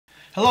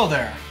Hello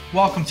there,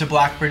 welcome to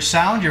Blackbridge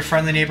Sound, your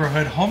friendly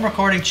neighborhood home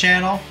recording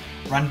channel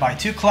run by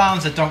two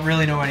clowns that don't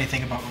really know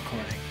anything about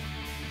recording.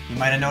 You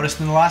might have noticed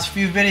in the last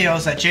few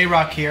videos that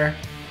J-Rock here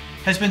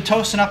has been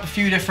toasting up a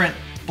few different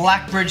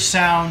Blackbridge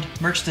Sound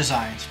merch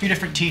designs, a few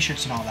different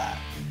t-shirts and all that.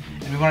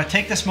 And we want to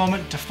take this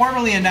moment to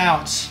formally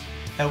announce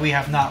that we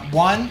have not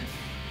one,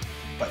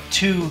 but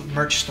two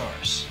merch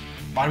stores.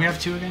 Why do we have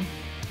two again?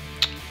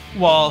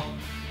 Well,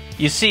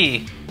 you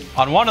see,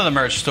 on one of the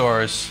merch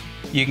stores,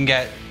 you can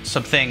get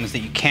some things that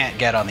you can't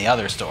get on the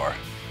other store.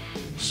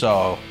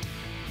 So,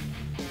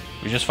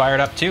 we just fired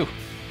up two.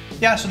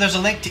 Yeah, so there's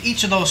a link to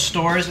each of those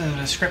stores in the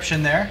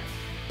description there.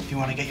 If you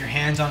want to get your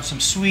hands on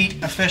some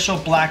sweet, official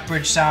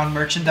Blackbridge Sound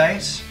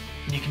merchandise,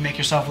 and you can make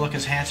yourself look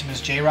as handsome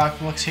as J-Rock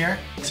looks here.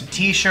 Some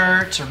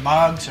t-shirts or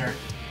mugs or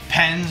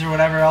pens or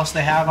whatever else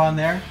they have on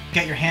there.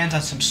 Get your hands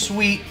on some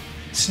sweet,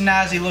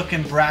 snazzy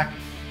looking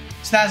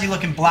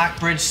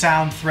Blackbridge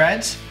Sound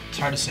threads. It's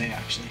hard to say,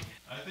 actually.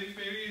 I think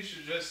maybe you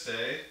should just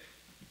say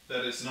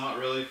that it's not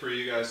really for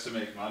you guys to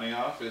make money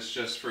off, it's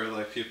just for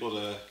like people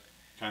to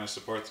kind of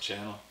support the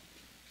channel.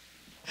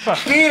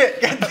 Beat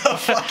it! Get the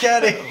fuck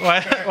out of here!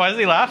 Why is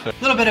he laughing?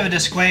 A little bit of a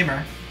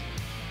disclaimer.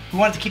 We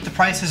wanted to keep the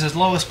prices as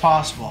low as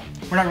possible.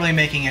 We're not really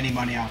making any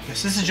money off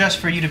this. This is just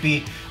for you to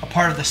be a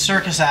part of the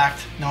circus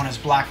act known as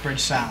Blackbridge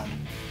Sound.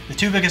 The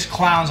two biggest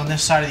clowns on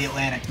this side of the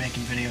Atlantic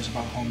making videos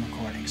about home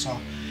recording. So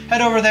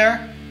head over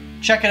there,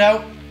 check it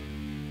out,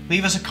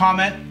 leave us a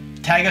comment,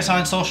 tag us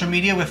on social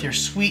media with your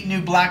sweet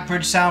new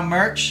Blackbridge Sound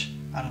merch.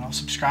 I don't know,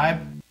 subscribe.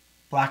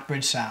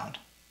 Blackbridge Sound.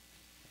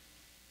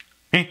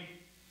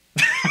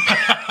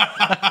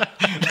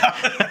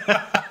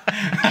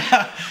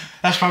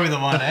 That's probably the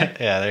one, eh?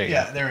 Yeah, there you go.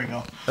 Yeah, there we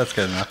go. That's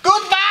good enough.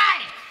 Goodbye!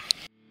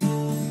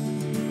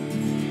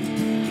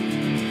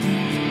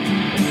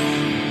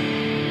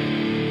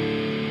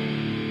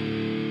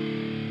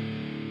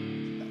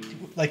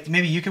 Like,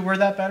 maybe you could word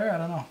that better? I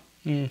don't know.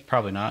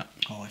 Probably not.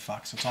 Holy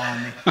fuck, so it's all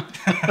on me.